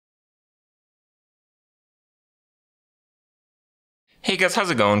Hey guys, how's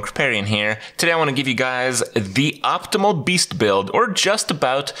it going? Kripparrian here. Today I want to give you guys the optimal beast build, or just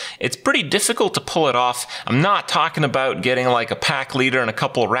about. It's pretty difficult to pull it off. I'm not talking about getting like a pack leader and a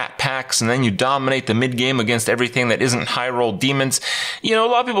couple rat packs and then you dominate the mid game against everything that isn't high roll demons. You know,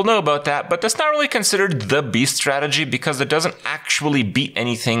 a lot of people know about that, but that's not really considered the beast strategy because it doesn't actually beat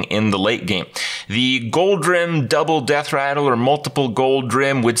anything in the late game. The gold rim, double death rattle, or multiple gold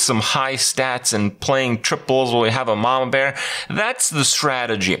rim with some high stats and playing triples while you have a mama bear, that's the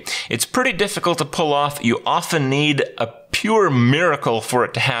strategy. It's pretty difficult to pull off. You often need a pure miracle for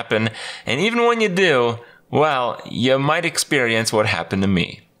it to happen, and even when you do, well, you might experience what happened to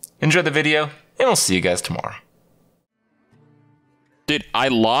me. Enjoy the video, and I'll see you guys tomorrow. Dude, I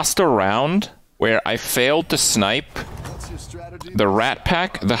lost a round where I failed to snipe the rat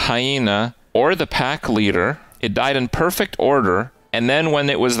pack, the hyena, or the pack leader. It died in perfect order. And then when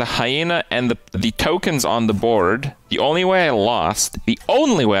it was the hyena and the tokens on the board, the only way I lost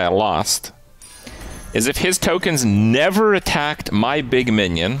is if his tokens never attacked my big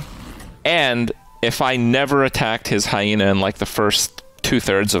minion, and if I never attacked his hyena in like the first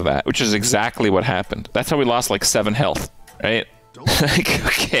 2/3 of that, which is exactly what happened. That's how we lost like 7 health, right? Like,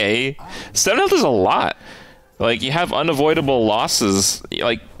 okay. 7 health is a lot. Like, you have unavoidable losses,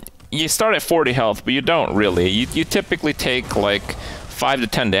 like, you start at 40 health, but you don't really. You typically take like 5 to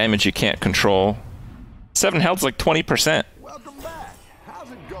 10 damage you can't control. 7 health is like 20%. Welcome back. How's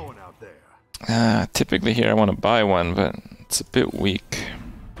it going out there? Typically here I want to buy one, but it's a bit weak.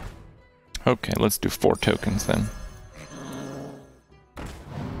 Okay, let's do 4 tokens then.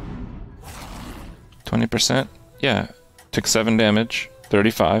 20%? Yeah. Took 7 damage.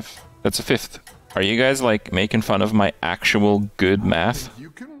 35. That's a 5th. Are you guys like making fun of my actual good math?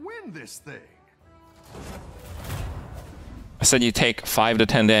 You can win this thing. I said you take 5 to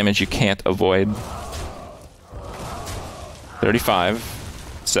 10 damage you can't avoid. 35.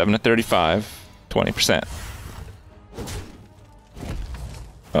 7 to 35. 20%.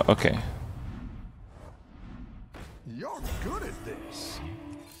 Oh, okay. You're good at this.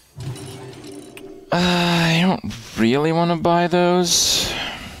 I don't really want to buy those.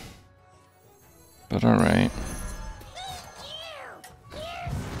 But alright.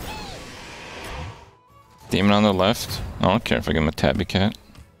 Demon on the left. I don't care if I give him a tabby cat.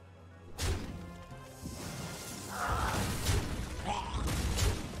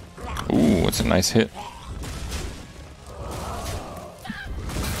 Ooh, it's a nice hit.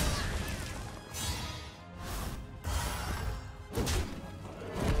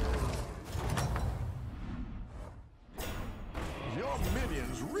 Your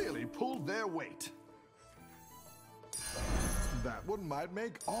minions really pulled their weight. That one might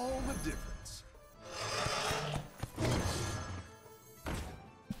make all the difference.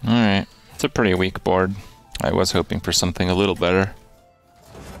 Alright. It's a pretty weak board. I was hoping for something a little better.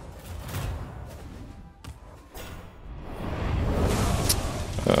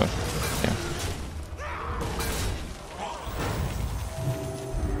 Yeah.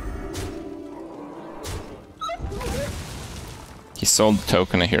 He sold the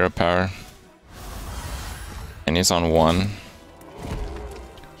token of hero power. And he's on 1.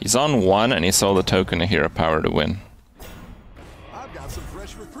 He's on 1 and he sold the token of hero power to win. I've got some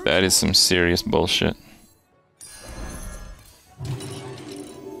fresh recruits. That is some serious bullshit.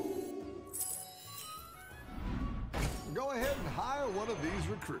 Go ahead and hire one of these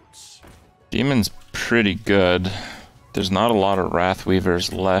recruits. Demon's pretty good. There's not a lot of Wrath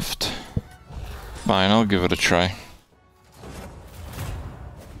Weavers left. Fine, I'll give it a try.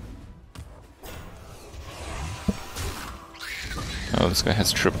 Oh, this guy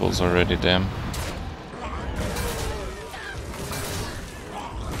has triples already, damn.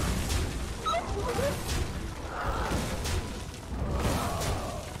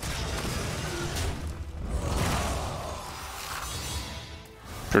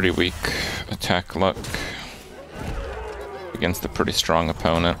 Pretty weak attack luck against a pretty strong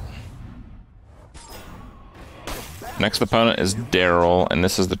opponent. Next opponent is Daryl, and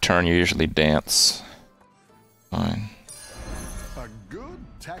this is the turn you usually dance. Fine. A good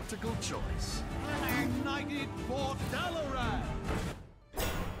tactical choice. United for Dalaran.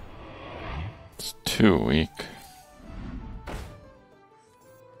 It's too weak.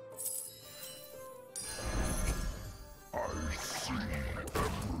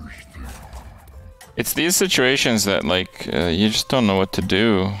 It's these situations that, like, you just don't know what to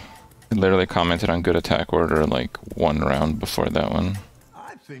do. I literally commented on good attack order, like, 1 round before that one.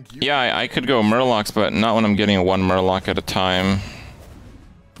 Yeah, I could go Murlocs, but not when I'm getting 1 Murloc at a time.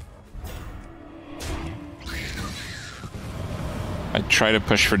 I tried to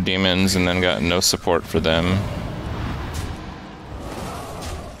push for demons and then got no support for them.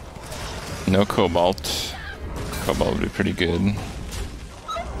 No Cobalt. Cobalt would be pretty good.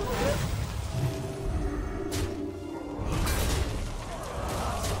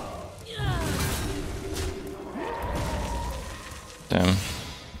 Damn.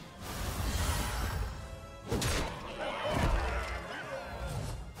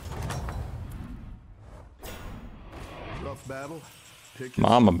 Rough battle.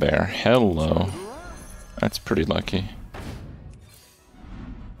 Mama Bear, hello. That's pretty lucky.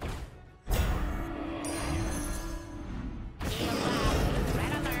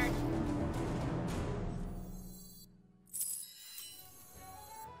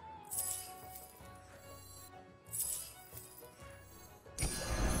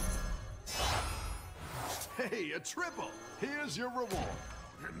 Hey, a triple. Here's your reward.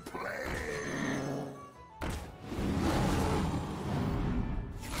 And play.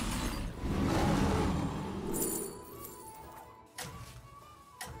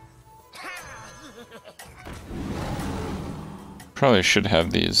 Probably should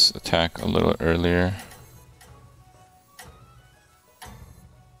have these attack a little earlier.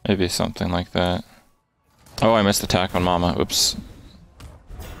 Maybe something like that. Oh, I missed attack on Mama. Oops.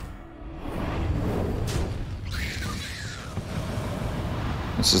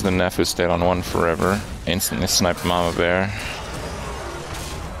 This is the Neff who stayed on one forever. Instantly sniped Mama Bear.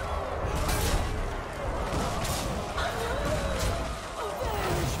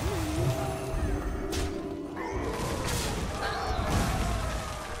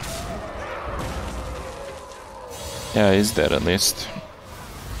 Yeah, he's dead at least.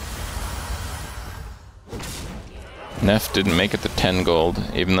 Neff didn't make it to 10 gold,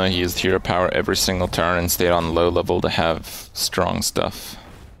 even though he used hero power every single turn and stayed on low level to have strong stuff.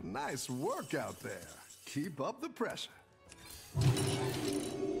 Nice work out there. Keep up the pressure.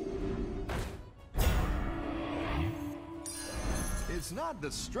 It's not the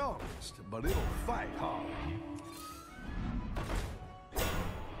strongest, but it'll fight hard.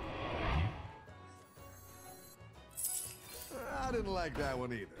 I didn't like that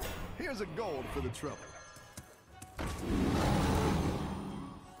one either. Here's a gold for the trouble.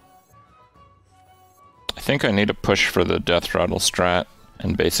 I think I need to push for the Death Rattle strat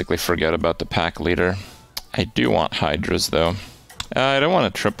and basically forget about the pack leader. I do want Hydras though. I don't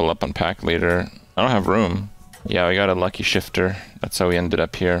want to triple up on pack leader. I don't have room. Yeah, we got a lucky shifter. That's how we ended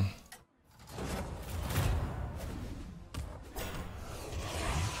up here.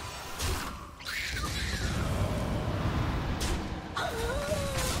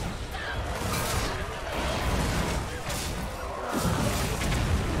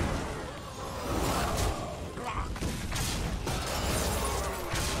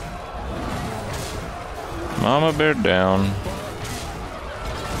 Mama Bear down.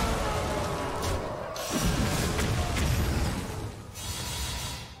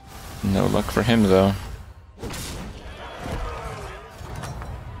 No luck for him though.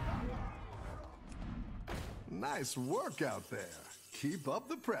 Nice work out there. Keep up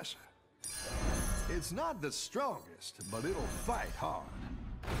the pressure. It's not the strongest, but it'll fight hard.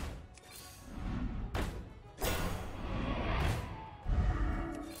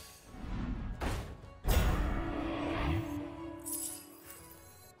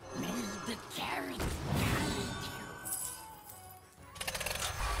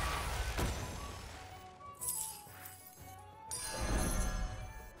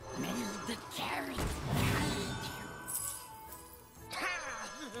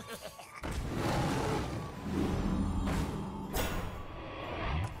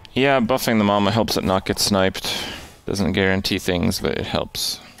 Yeah, buffing the Mama helps it not get sniped. Doesn't guarantee things, but it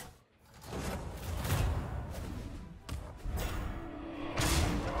helps.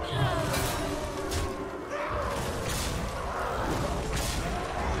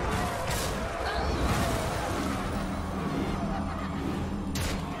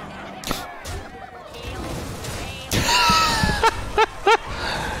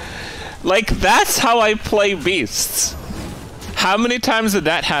 Like, that's how I play beasts. How many times did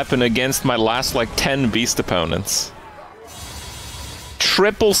that happen against my last, like, 10 beast opponents?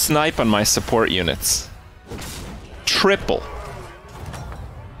 Triple snipe on my support units. Triple.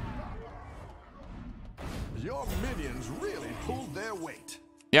 Your minions really pulled their weight.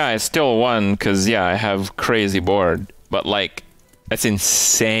 Yeah, I still won, because, yeah, I have crazy board. But, like, that's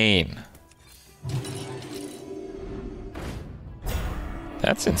insane.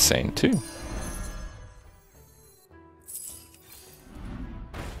 That's insane, too.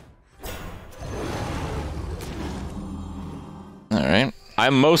 Alright.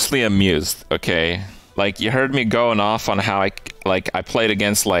 I'm mostly amused, okay? Like, you heard me going off on how I played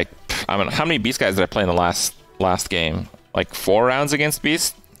against, like, I mean, how many Beast guys did I play in the last game? Like, 4 rounds against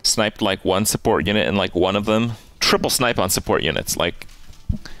Beast? sniped like one support unit and like one of them. Triple snipe on support units. Like,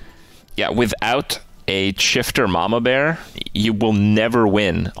 yeah, without a shifter mama bear, you will never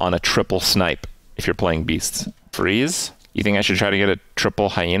win on a triple snipe if you're playing beasts. Freeze? You think I should try to get a triple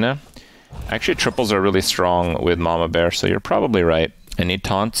hyena? Actually, triples are really strong with mama bear, so you're probably right. I need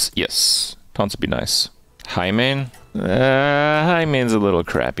taunts? Yes. Taunts would be nice. High main? High main's a little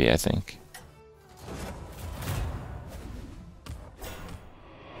crappy, I think.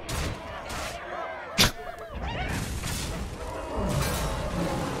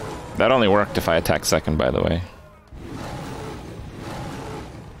 That only worked if I attack second, by the way.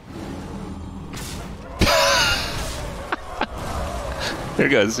 Here it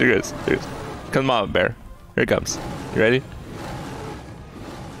goes, here it goes, here it goes. Come on, bear. Here it comes. You ready?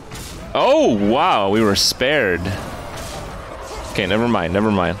 Oh, wow, we were spared. Okay, never mind, never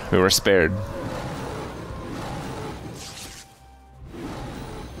mind. We were spared.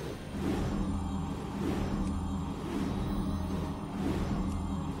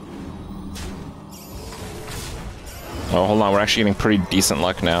 Oh, hold on, we're actually getting pretty decent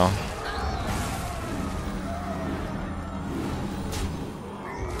luck now.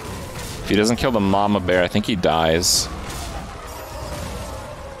 If he doesn't kill the mama bear, I think he dies.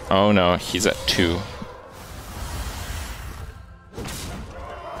 Oh no, he's at 2.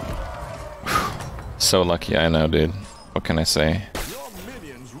 So lucky, I know, dude. What can I say?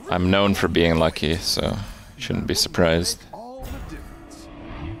 I'm known for being lucky, so shouldn't be surprised.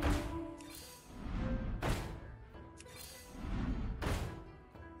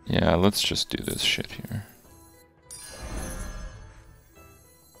 Yeah, let's just do this shit here.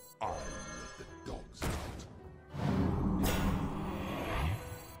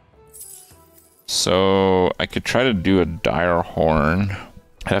 So I could try to do a dire horn.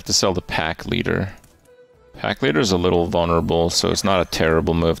 I'd have to sell the pack leader. Pack leader is a little vulnerable, so it's not a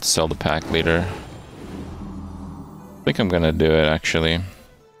terrible move to sell the pack leader. I think I'm gonna do it actually.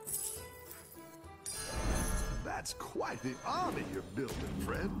 That's quite the army you're building,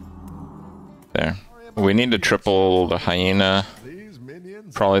 friend. There. We need to triple the hyena,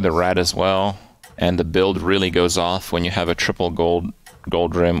 probably the rat as well, and the build really goes off when you have a triple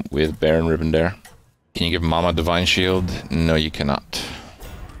gold rim with bear and Rivendare. Can you give Mama Divine Shield? No, you cannot.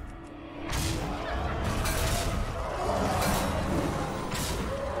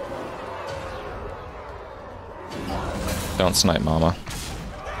 Don't snipe Mama.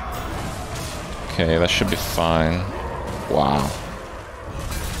 Okay, that should be fine. Wow.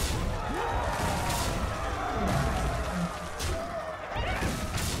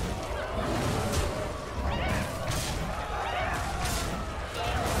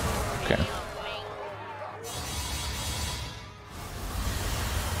 Okay.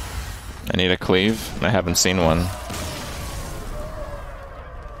 I need a cleave. I haven't seen one.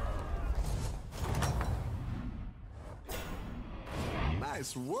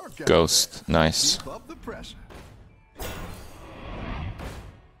 Nice work. Ghost. Nice. Keep up the pressure.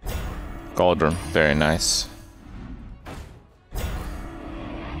 Gauldron. Very nice.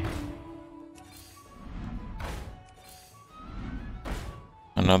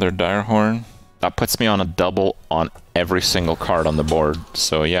 Another dire horn. That puts me on a double on every single card on the board.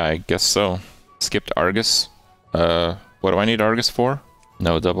 So yeah, I guess so. Skipped Argus. What do I need Argus for?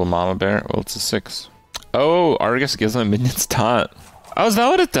 No double Mama Bear. Well, it's a 6. Oh, Argus gives my minions taunt. Oh, is that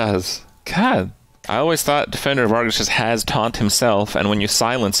what it does? God. I always thought Defender of Argus just has taunt himself, and when you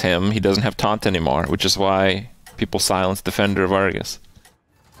silence him, he doesn't have taunt anymore, which is why people silence Defender of Argus.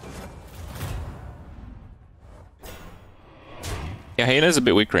 Yeah, Hyena is a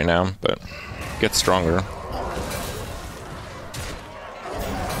bit weak right now, but gets stronger.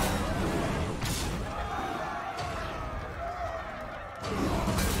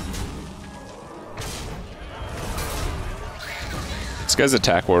 This guy's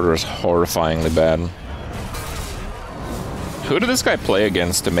attack order is horrifyingly bad. Who did this guy play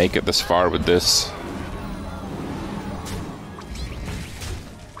against to make it this far with this?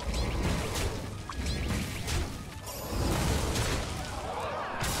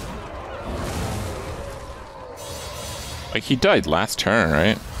 Like, he died last turn,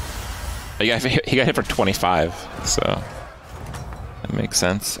 right? He got hit for 25, so that makes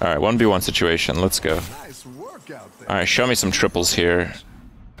sense. Alright, 1v1 situation, let's go. Alright, show me some triples here.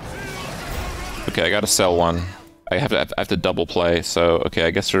 Okay, I gotta sell one. I have to double play, so okay,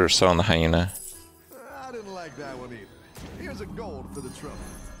 I guess we're selling the hyena. I didn't like that one either. Here's a gold for the trouble.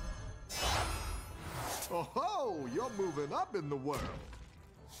 Oh ho, you're moving up in the world.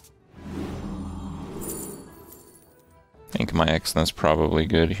 I think my excellent's probably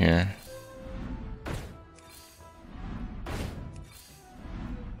good here.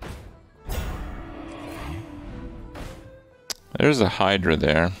 There's a Hydra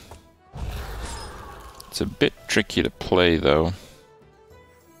there. It's a bit tricky to play, though.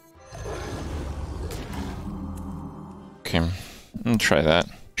 Okay, I'll try that.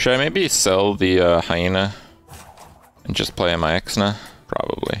 Should I maybe sell the hyena and just play my Exna?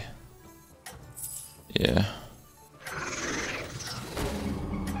 Probably. Yeah.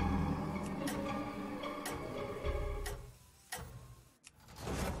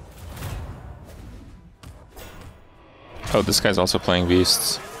 Oh, this guy's also playing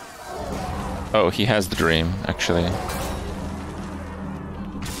beasts. Oh, he has the dream, actually.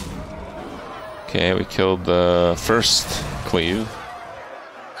 Okay, we killed the first cleave.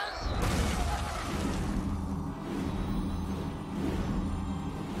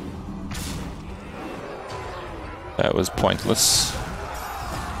 That was pointless.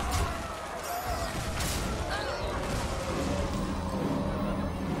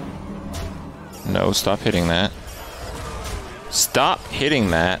 No, stop hitting that. Stop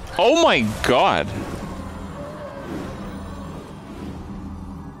hitting that. Oh my god!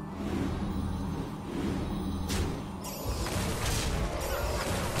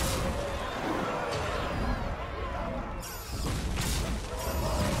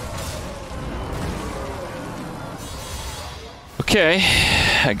 Okay,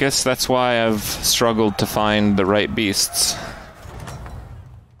 I guess that's why I've struggled to find the right beasts.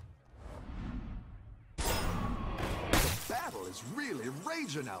 Battle is really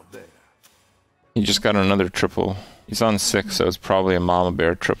raging out there. He just got another triple. He's on 6, so it's probably a Mama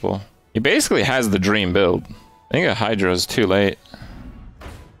Bear triple. He basically has the dream build. I think a Hydra is too late.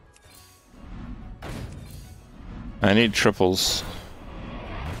 I need triples.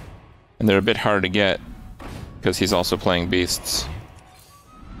 And they're a bit hard to get, because he's also playing beasts.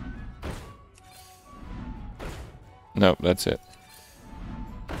 Nope, that's it.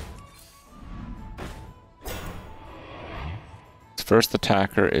 His first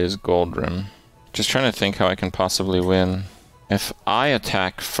attacker is Goldrim. Just trying to think how I can possibly win. If I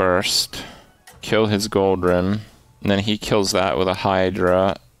attack first, kill his Goldrim, and then he kills that with a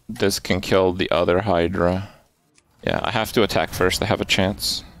Hydra, this can kill the other Hydra. Yeah, I have to attack first to have a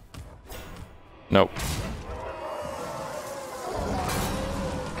chance. Nope.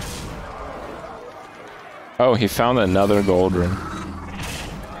 Oh, he found another Goldrim.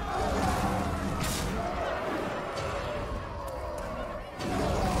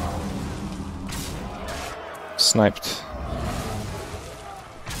 Sniped.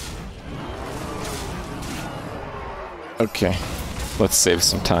 Okay, let's save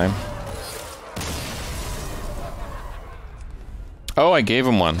some time. Oh, I gave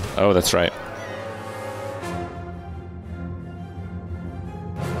him one. Oh, that's right.